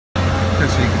Okay,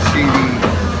 so you can see the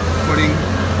footing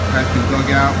has been dug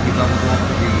out. We leveled off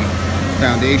the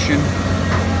foundation.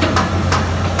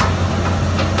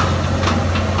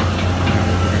 Now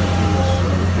what we're going to do is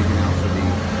we're digging out for the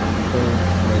hole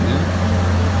right now.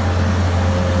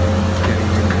 Just getting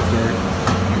rid of the dirt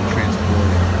and transport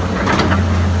it right underground.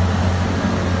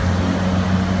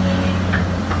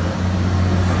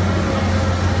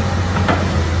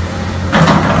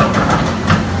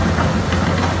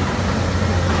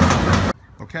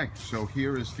 Okay, so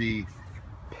here is the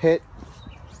pit.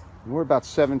 We're about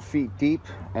 7 feet deep,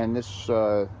 and this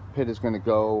pit is going to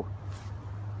go,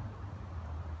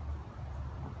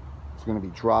 it's going to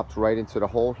be dropped right into the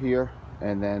hole here,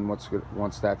 and then once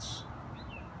that's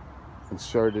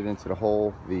inserted into the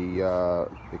hole, the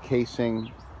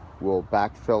casing will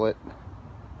backfill it.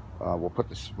 We'll put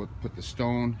the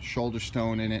stone, shoulder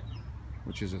stone in it,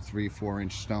 which is a 3-4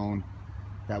 inch stone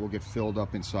that will get filled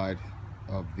up inside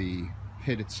of the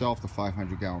pit itself, the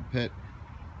 500-gallon pit.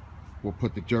 We'll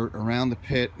put the dirt around the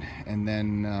pit, and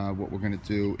then what we're going to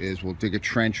do is we'll dig a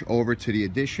trench over to the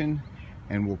addition,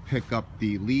 and we'll pick up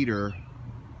the leader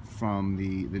from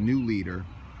the new leader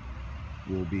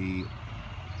will be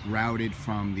routed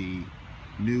from the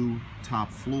new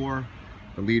top floor.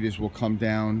 The leaders will come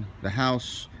down the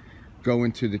house, go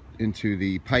into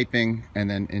the piping, and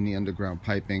then in the underground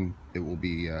piping it will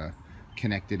be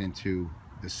connected into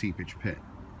the seepage pit.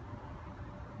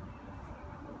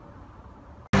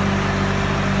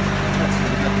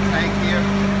 Tank here.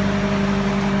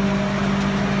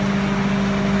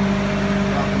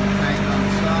 Dropping the tank on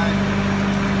the side.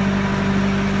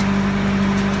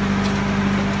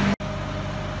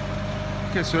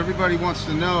 Okay, so everybody wants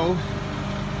to know,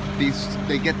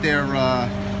 they get their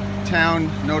town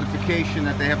notification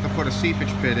that they have to put a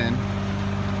seepage pit in.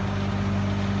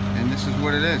 And this is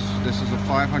what it is. This is a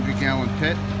 500-gallon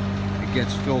pit. It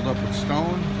gets filled up with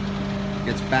stone. It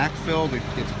gets backfilled. It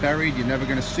gets buried. You're never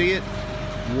going to see it.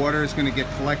 Water is going to get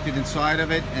collected inside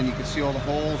of it, and you can see all the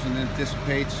holes, and then it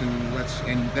dissipates and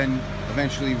then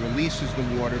eventually releases the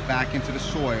water back into the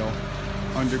soil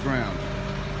underground.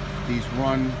 These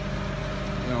run,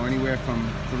 anywhere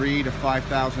from $3,000 to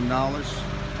 $5,000,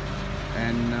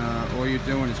 and all you're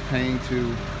doing is paying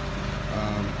to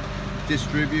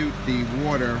distribute the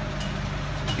water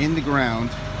in the ground.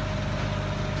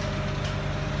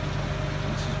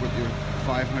 This is what your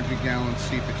 500-gallon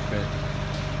seepage pit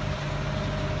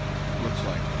looks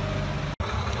like.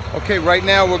 Okay, right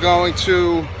now we're going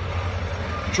to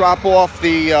drop off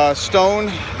the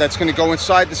stone that's going to go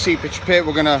inside the seepage pit.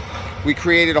 We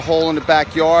created a hole in the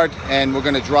backyard, and we're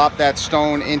going to drop that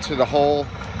stone into the hole,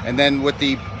 and then with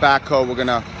the backhoe we're going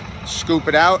to scoop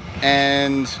it out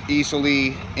and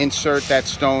easily insert that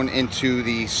stone into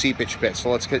the seepage pit. So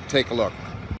let's take a look.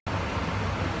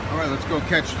 All right, let's go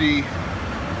catch the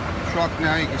truck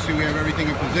now. You can see we have everything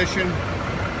in position.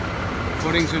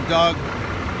 Footings are dug,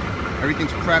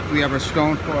 everything's prepped. We have our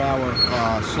stone for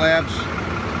our slabs,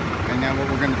 and now what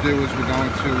we're going to do is we're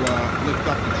going to lift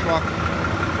up the truck,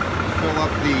 fill up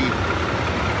the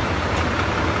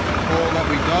hole that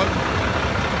we dug.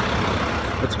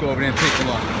 Let's go over there and take a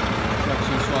look. The truck's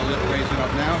going to start raising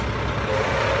up now.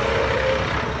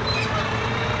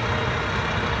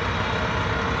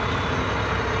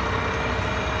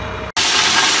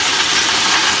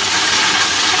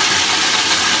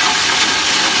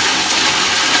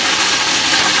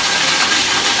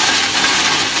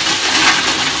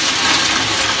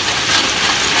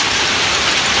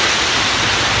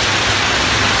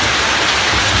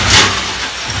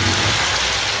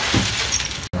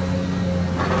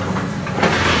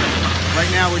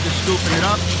 Now we're just scooping it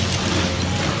up.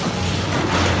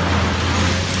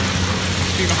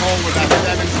 See the hole, we're about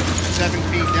 7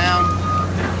 feet down.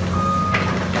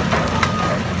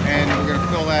 And we're going to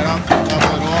fill that up,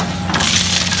 level it off.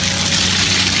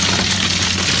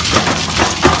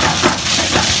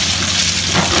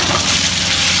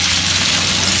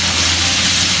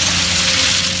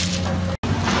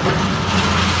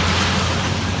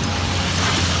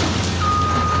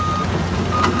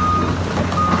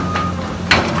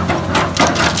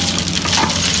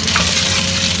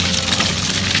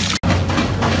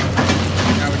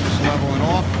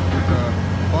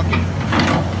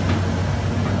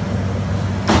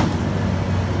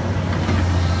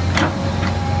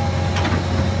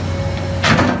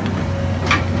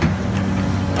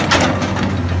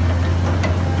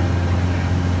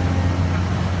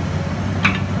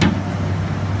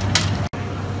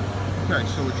 Okay,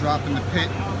 so we're dropping the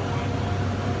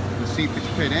seepage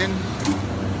pit in.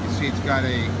 You see it's got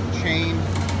a chain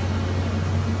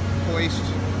hoist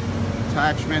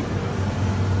attachment,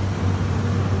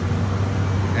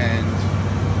 and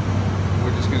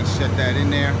set that in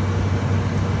there.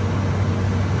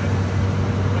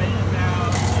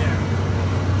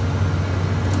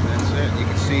 That's it. You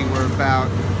can see we're about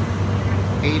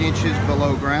 8 inches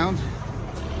below ground.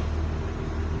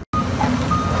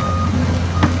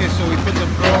 Okay, so we put the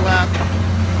burlap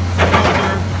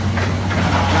filter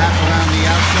wrap around the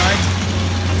outside.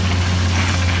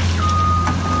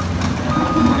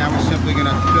 Now we're simply going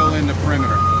to fill in the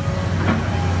perimeter.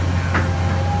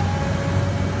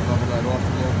 Level that off a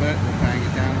little bit. We'll bang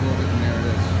it down a little bit, and there it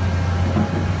is.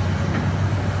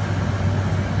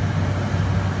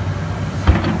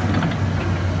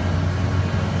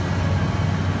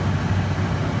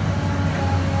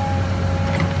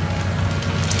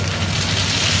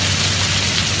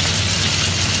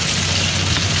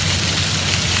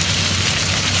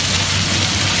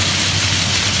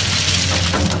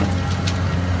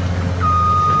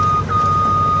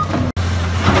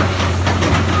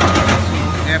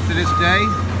 After this day,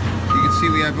 you can see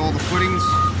we have all the footings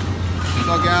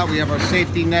dug out. We have our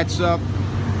safety nets up.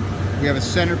 We have a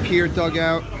center pier dug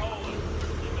out.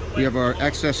 We have our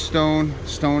excess stone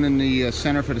in the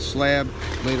center for the slab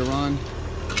later on.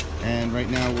 And right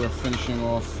now we're finishing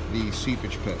off the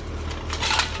seepage pit.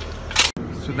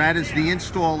 So that is the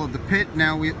install of the pit.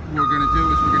 Now what we're going to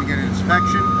do is we're going to get an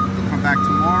inspection. We'll come back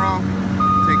tomorrow,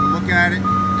 take a look at it,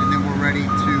 and then we're ready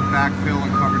to backfill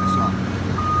and cover this up.